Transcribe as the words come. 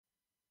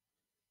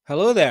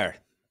Hello there.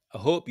 I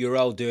hope you're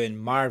all doing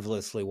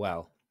marvelously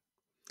well.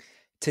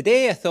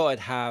 Today I thought I'd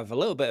have a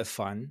little bit of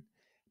fun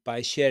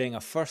by sharing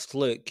a first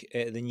look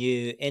at the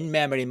new In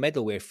Memory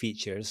Middleware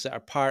features that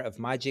are part of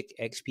Magic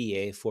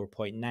XPA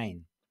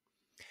 4.9.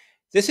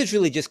 This is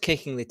really just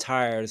kicking the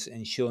tires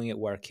and showing it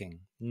working,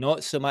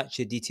 not so much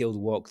a detailed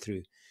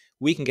walkthrough.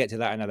 We can get to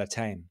that another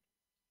time.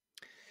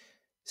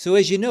 So,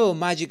 as you know,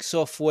 Magic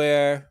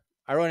Software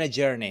are on a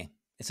journey.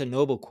 It's a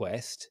noble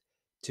quest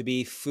to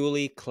be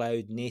fully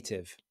cloud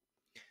native.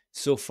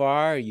 So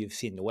far, you've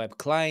seen the web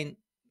client,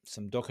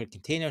 some Docker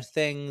container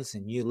things,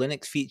 and new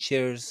Linux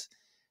features.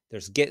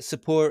 There's Git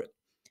support,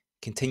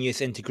 continuous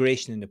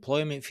integration and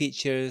deployment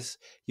features.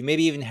 You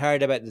maybe even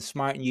heard about the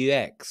smart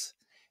UX.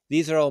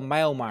 These are all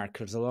mile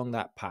markers along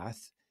that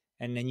path,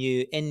 and the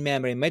new in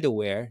memory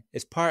middleware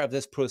is part of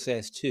this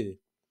process too.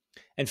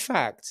 In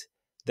fact,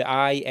 the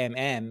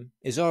IMM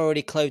is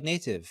already cloud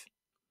native.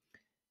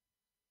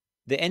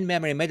 The in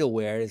memory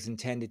middleware is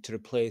intended to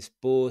replace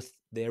both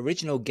the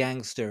original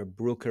gangster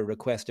broker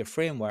requester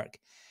framework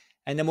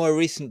and the more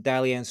recent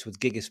dalliance with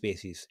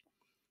gigaspaces.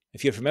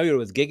 If you're familiar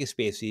with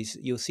gigaspaces,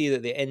 you'll see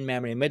that the in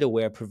memory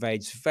middleware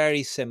provides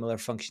very similar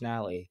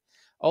functionality,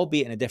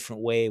 albeit in a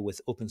different way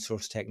with open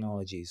source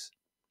technologies.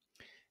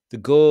 The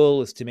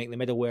goal is to make the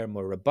middleware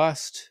more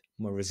robust,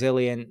 more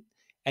resilient,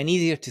 and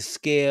easier to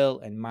scale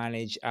and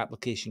manage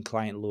application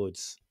client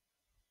loads.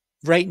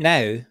 Right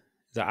now,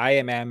 the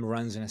IMM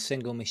runs on a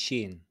single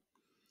machine.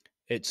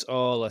 It's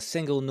all a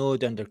single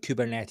node under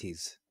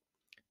Kubernetes.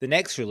 The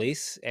next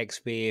release,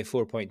 xpa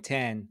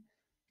 4.10,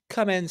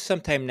 coming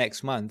sometime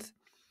next month,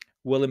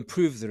 will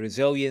improve the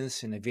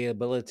resilience and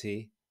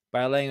availability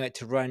by allowing it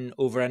to run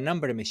over a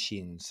number of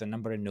machines, a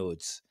number of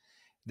nodes,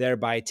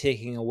 thereby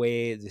taking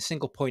away the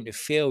single point of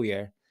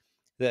failure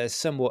that has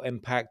somewhat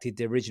impacted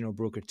the original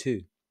Broker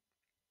 2.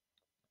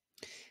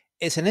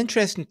 It's an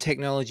interesting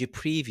technology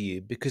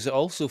preview because it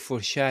also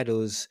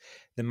foreshadows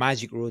the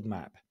Magic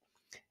roadmap.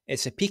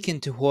 It's a peek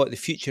into what the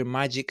future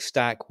Magic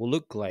stack will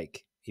look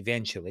like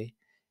eventually.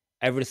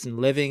 Everything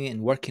living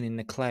and working in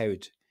the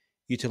cloud,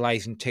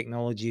 utilizing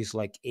technologies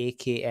like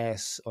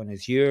AKS on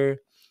Azure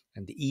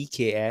and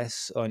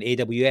EKS on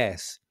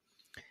AWS.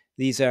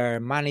 These are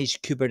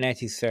managed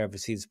Kubernetes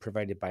services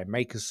provided by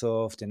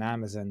Microsoft and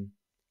Amazon,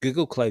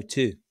 Google Cloud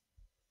too.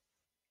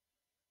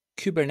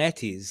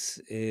 Kubernetes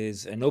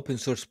is an open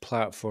source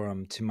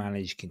platform to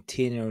manage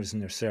containers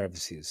and their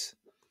services.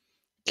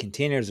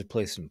 Containers are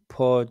placed in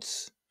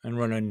pods and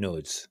run on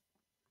nodes.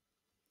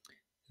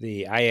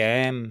 The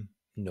IAM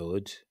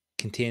node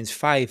contains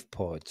 5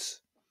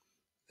 pods.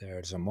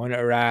 There's a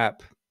monitor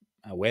app,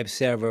 a web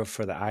server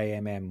for the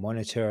IMM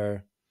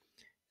monitor.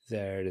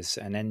 There's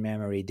an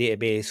in-memory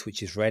database,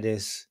 which is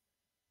Redis.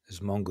 There's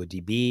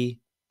MongoDB,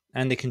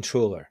 and the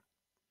controller.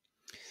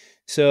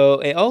 So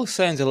it all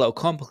sounds a little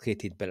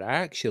complicated, but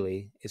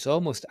actually it's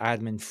almost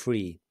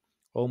admin-free,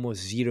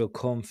 almost zero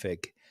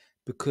config,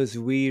 because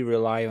we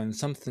rely on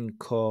something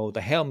called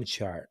a Helm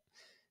chart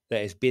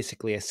that is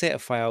basically a set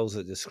of files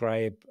that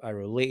describe a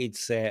related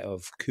set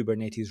of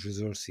Kubernetes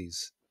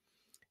resources.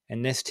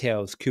 And this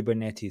tells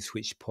Kubernetes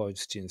which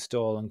pods to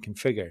install and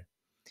configure.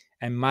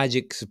 And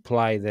Magic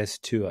supply this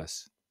to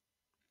us.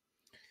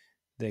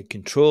 The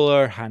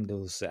controller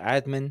handles the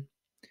admin,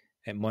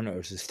 it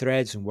monitors the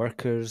threads and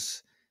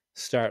workers,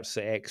 starts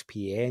the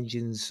XP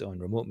engines on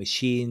remote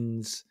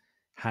machines,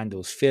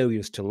 handles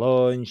failures to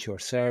launch or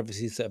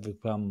services that have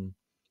become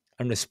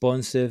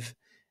unresponsive,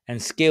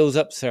 and scales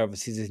up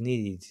services as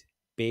needed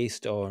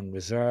based on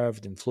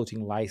reserved and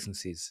floating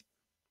licenses.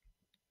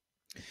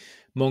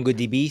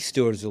 MongoDB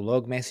stores the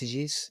log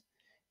messages.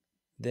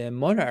 The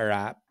Monitor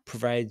app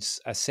provides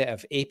a set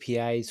of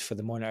APIs for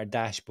the Monitor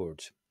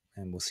dashboard,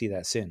 and we'll see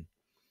that soon.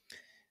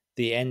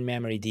 The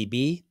in-memory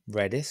DB,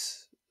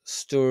 Redis,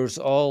 stores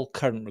all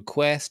current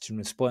requests and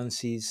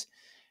responses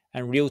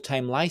and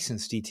real-time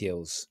license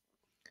details.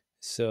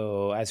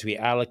 So as we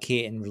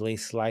allocate and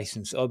release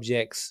license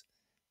objects,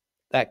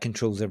 that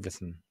controls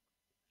everything.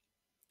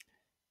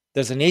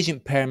 There's an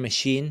agent per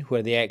machine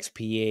where the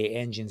XPA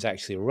engines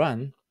actually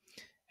run,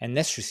 and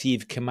this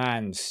receives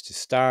commands to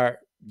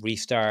start,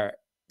 restart,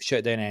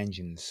 shut down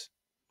engines.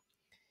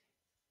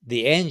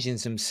 The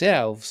engines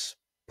themselves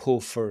pull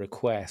for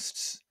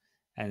requests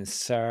and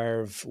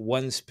serve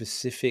one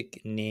specific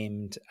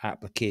named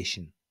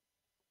application.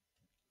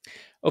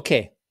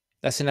 Okay,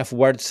 that's enough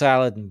word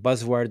salad and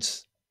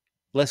buzzwords.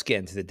 Let's get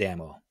into the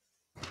demo.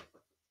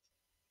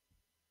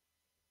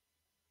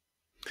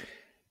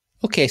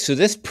 Okay, so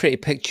this pretty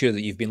picture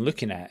that you've been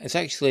looking at is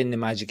actually in the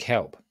Magic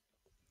Help.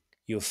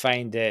 You'll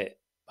find it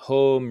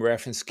Home,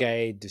 Reference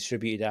Guide,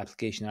 Distributed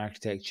Application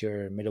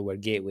Architecture,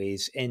 Middleware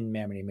Gateways, In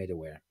Memory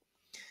Middleware.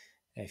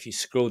 If you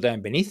scroll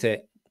down beneath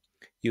it,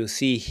 you'll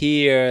see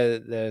here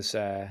there's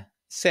a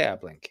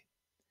setup link.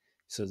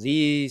 So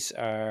these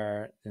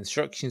are the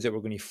instructions that we're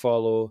going to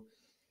follow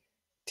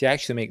to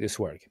actually make this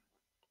work.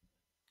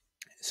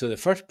 So the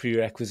first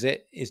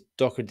prerequisite is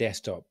Docker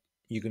Desktop.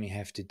 You're going to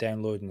have to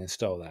download and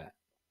install that.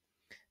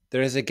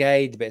 There is a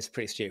guide, but it's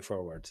pretty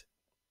straightforward.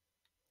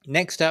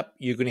 Next up,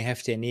 you're going to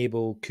have to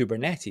enable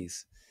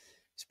Kubernetes.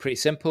 It's pretty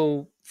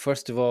simple.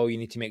 First of all, you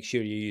need to make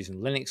sure you're using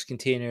Linux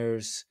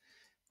containers,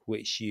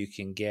 which you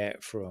can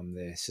get from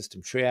the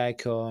system tray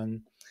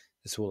icon.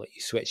 This will let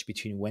you switch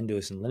between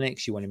Windows and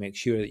Linux. You want to make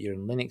sure that you're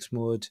in Linux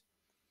mode.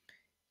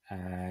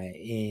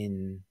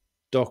 In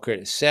Docker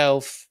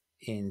itself,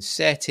 in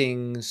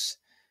settings,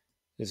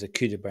 there's a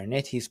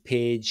Kubernetes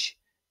page.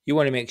 You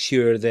want to make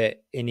sure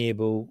that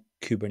enable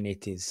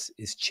Kubernetes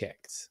is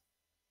checked.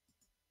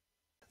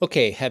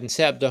 Okay, having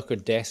set up Docker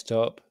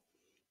desktop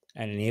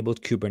and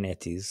enabled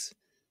Kubernetes,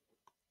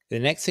 the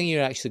next thing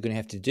you're actually going to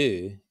have to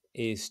do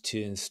is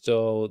to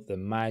install the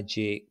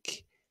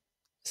Magic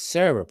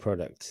server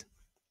product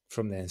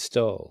from the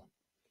install.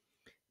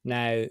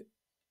 Now,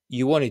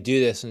 you want to do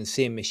this on the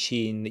same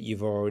machine that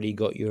you've already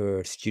got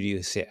your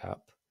studio set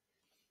up.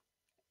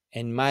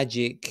 And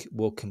Magic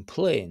will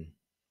complain.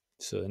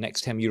 So the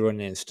next time you run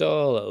an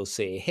install, it'll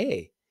say,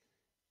 hey,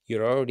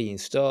 you're already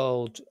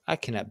installed. I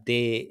can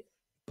update,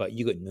 but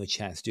you got no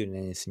chance doing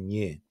anything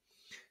new.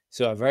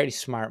 So a very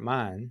smart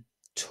man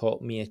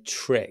taught me a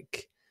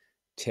trick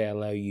to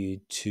allow you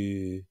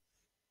to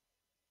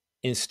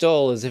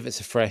install as if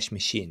it's a fresh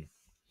machine.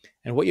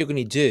 And what you're going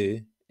to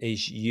do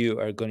is you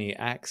are going to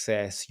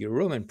access your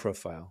Roman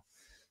profile.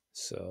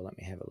 So let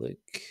me have a look.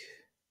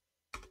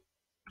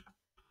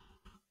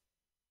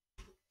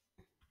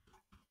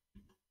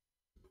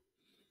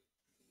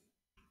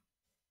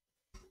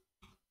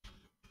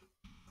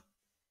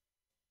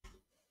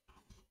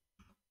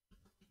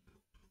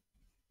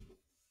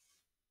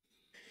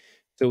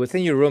 So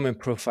within your Roman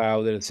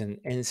profile, there's an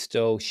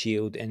install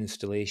shield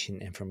installation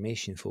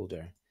information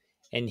folder.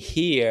 And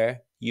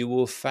here you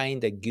will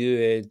find a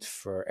GUID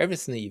for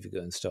everything that you've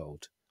got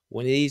installed.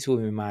 One of these will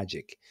be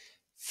Magic.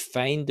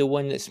 Find the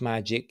one that's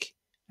Magic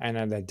and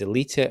either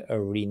delete it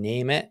or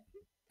rename it,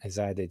 as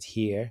I did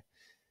here.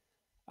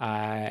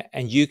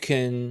 And you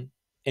can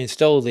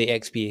install the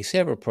XPA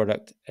server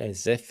product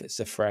as if it's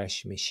a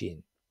fresh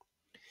machine.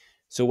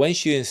 So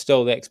once you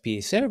install the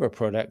XPA server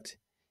product,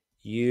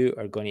 you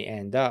are going to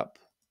end up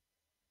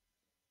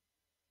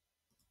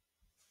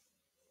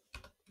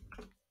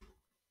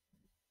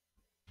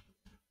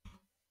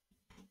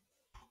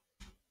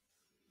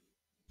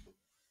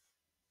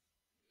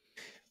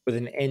with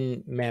an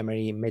In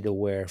Memory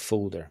Middleware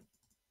folder.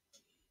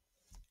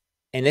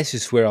 And this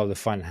is where all the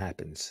fun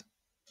happens.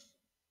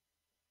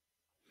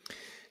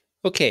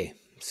 Okay,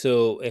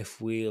 so if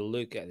we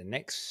look at the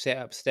next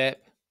setup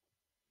step,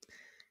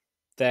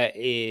 that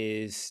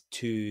is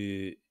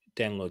to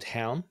download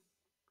Helm.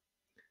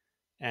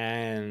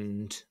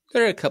 And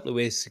there are a couple of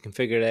ways to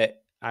configure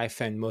it. I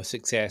found most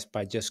success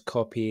by just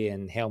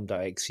copying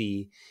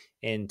helm.exe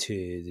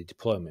into the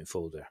deployment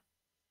folder.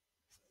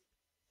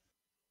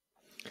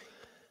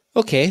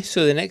 Okay,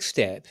 so the next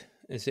step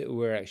is that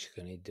we're actually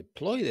going to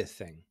deploy this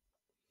thing.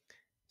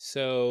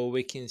 So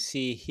we can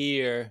see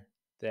here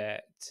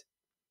that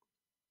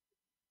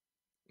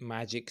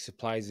Magic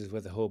supplies us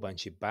with a whole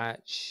bunch of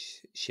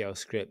batch shell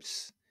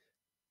scripts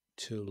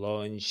to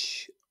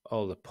launch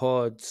all the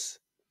pods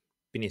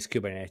beneath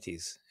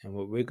Kubernetes. And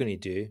what we're going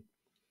to do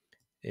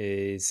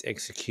is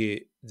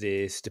execute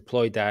this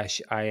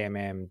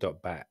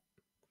deploy-imm.bat.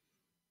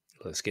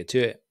 Let's get to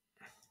it.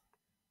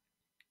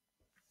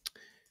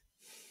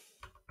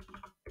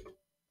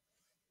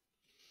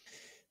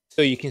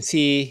 So you can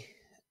see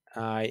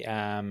I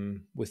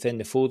am within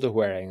the folder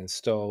where I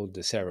installed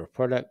the server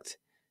product.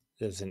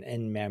 There's an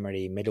In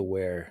Memory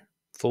Middleware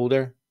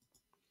folder.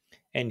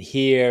 And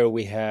here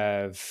we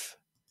have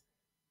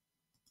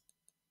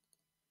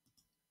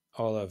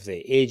all of the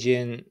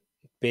agent,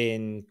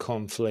 bin,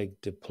 config,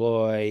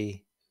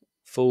 deploy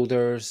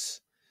folders.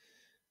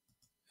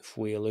 If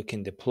we look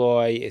in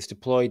deploy, it's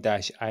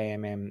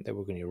deploy-imm that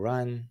we're going to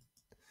run.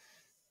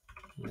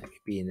 Let me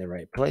be in the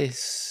right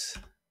place.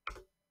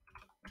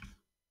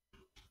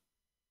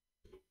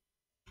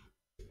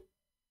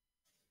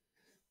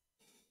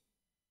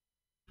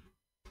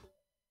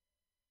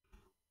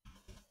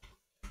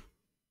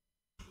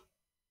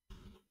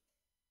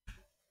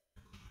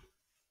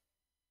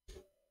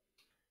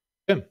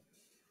 Boom.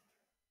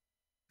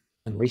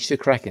 Unleash the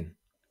Kraken.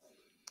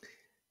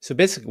 So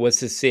basically what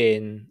this is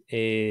saying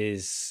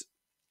is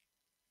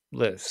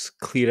let's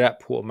clear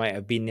up what might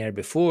have been there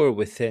before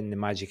within the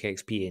Magic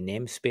XP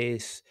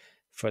namespace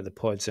for the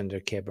pods under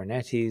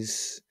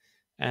Kubernetes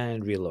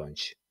and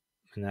relaunch.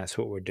 And that's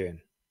what we're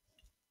doing.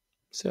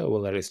 So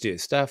we'll let us do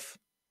its stuff.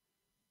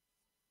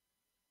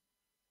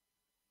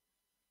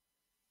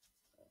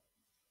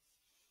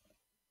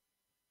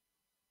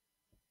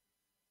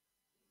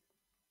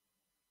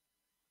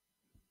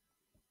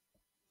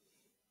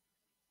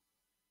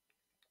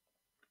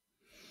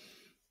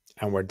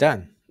 And we're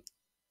done.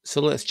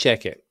 So let's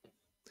check it.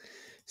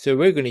 So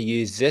we're going to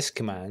use this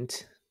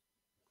command.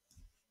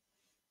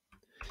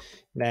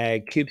 Now,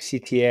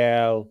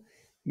 kubectl,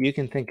 you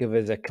can think of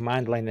as a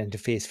command line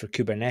interface for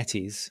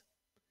Kubernetes.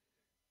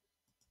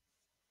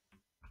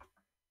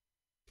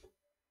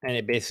 And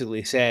it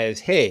basically says,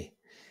 hey,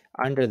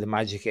 under the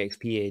Magic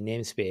XPA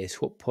namespace,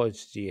 what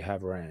pods do you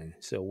have running?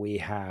 So we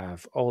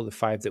have all the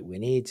 5 that we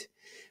need.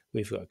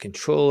 We've got a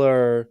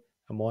controller,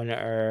 a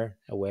monitor,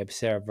 a web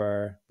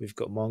server, we've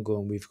got Mongo,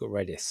 and we've got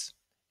Redis.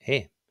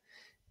 Hey,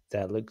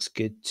 that looks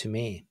good to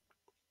me.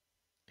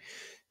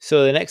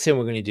 So the next thing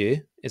we're going to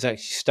do is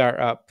actually start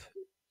up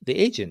the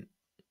agent.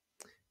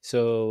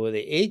 So the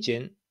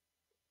agent,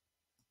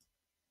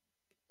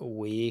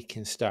 we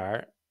can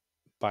start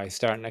by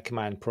starting a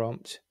command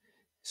prompt.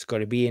 It's got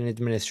to be in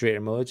administrator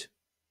mode.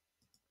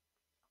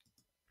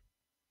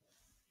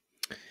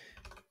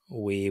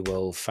 We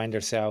will find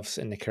ourselves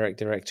in the correct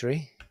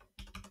directory.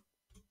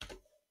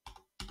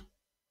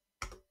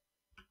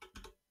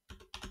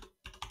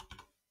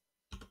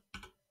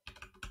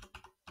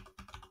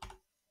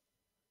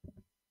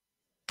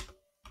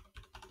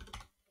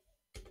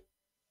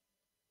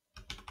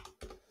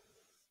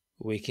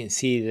 We can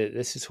see that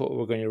this is what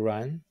we're going to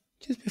run.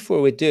 Just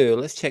before we do,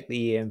 let's check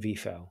the env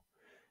file.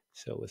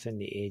 So within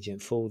the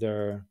agent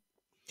folder.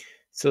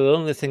 So the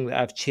only thing that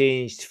I've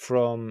changed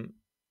from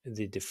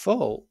the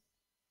default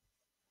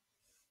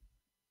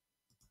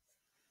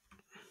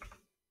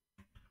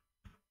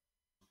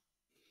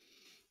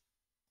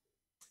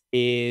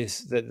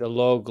is that the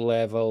log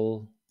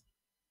level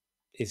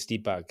is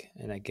debug,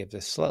 and that gives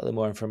us slightly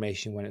more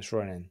information when it's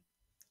running,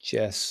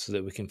 just so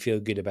that we can feel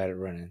good about it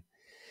running.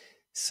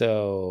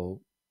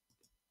 So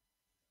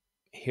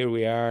here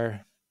we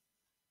are.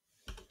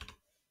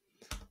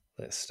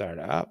 Let's start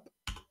it up.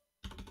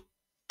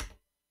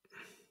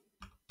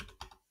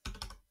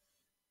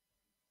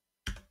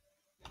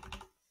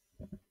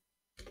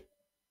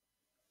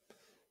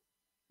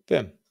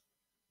 Boom.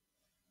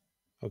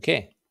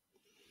 Okay.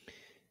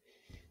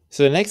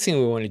 So the next thing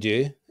we want to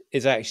do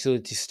is actually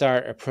to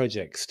start a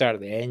project, start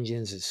the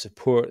engines that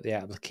support the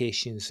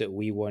applications that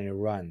we want to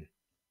run.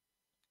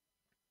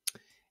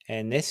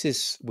 And this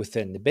is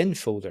within the bin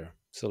folder.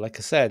 So like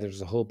I said,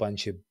 there's a whole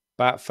bunch of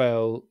bat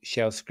file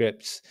shell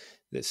scripts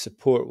that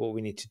support what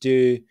we need to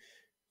do.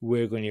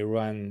 We're going to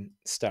run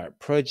start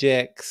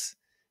projects.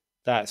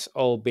 That's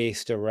all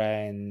based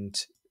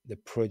around the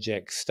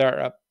project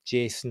startup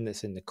JSON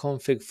that's in the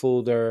config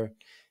folder.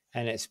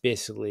 And it's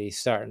basically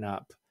starting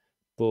up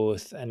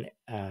both an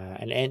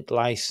Ent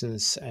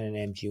license and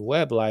an MG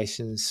Web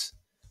license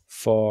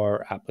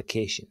for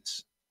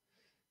applications.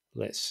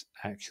 Let's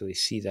actually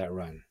see that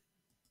run.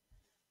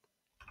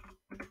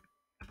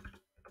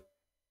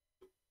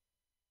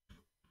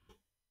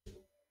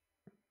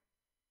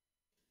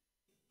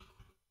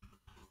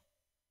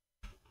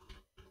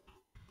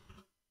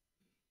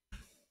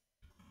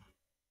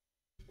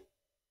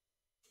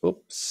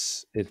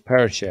 Oops, it's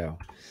PowerShell.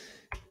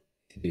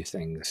 To do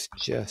things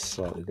just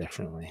slightly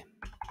differently.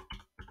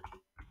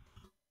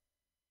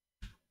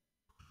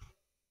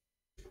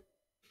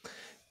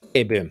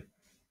 Okay, boom.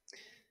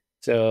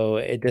 So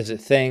it does a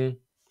thing.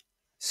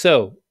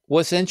 So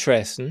what's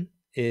interesting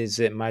is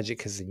that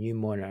Magic has a new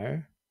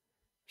monitor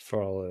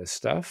for all of this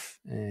stuff,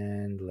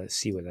 and let's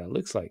see what that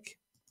looks like.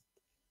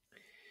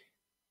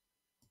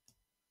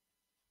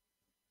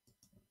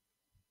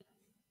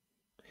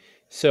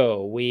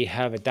 So we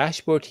have a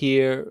dashboard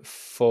here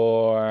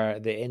for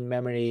the In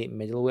Memory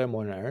Middleware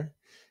monitor.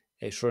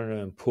 It's running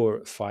on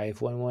port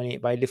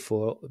 5118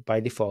 by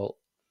default.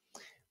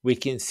 We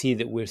can see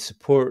that we're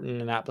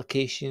supporting an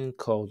application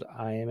called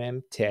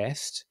IMM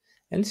Test,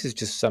 and this is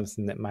just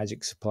something that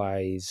Magic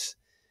supplies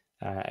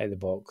out of the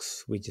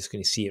box. We're just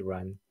going to see it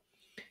run.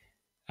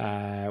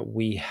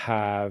 We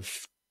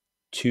have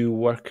 2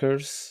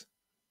 workers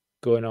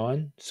going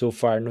on. So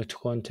far, no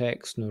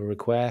context, no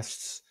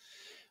requests.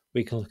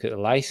 We can look at the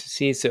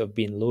licenses that have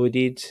been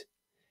loaded.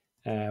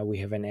 We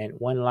have an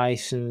Ent1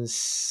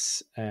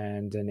 license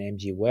and an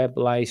MG Web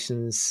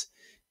license,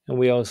 and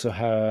we also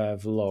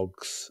have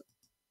logs.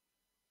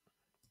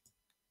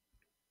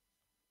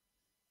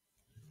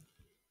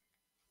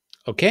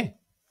 Okay,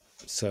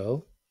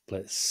 so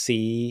let's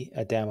see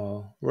a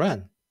demo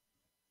run.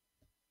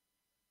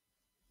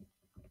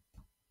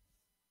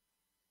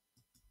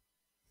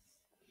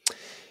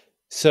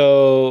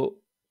 So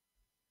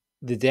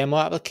the demo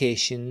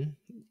application,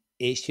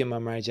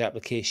 HTML marriage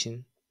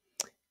application,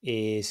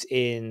 is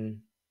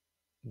in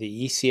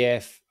the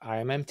ECF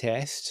IMM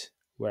test.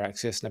 We're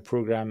accessing a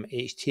program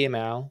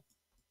HTML.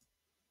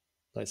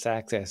 Let's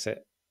access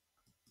it.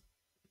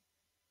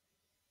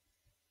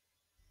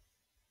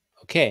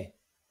 Okay,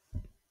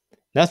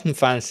 nothing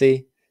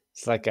fancy.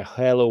 It's like a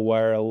hello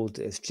world.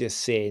 It's just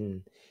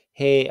saying,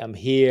 hey, I'm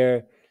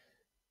here.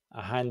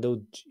 I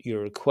handled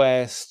your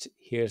request.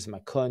 Here's my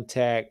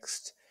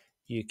context.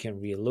 You can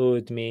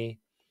reload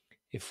me.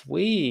 If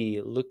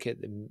we look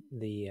at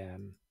the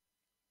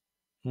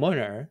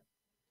monitor,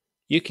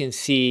 you can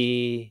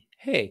see,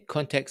 hey,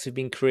 contexts have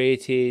been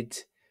created.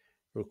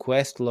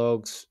 Request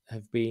logs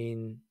have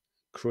been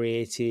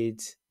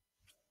created.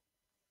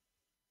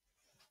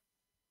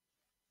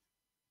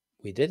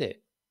 We did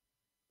it.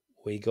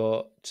 We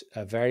got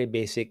a very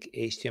basic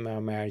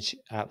HTML merge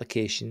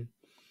application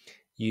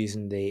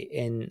using the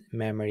In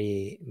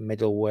Memory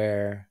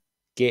Middleware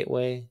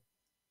gateway.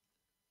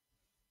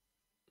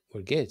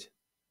 We're good.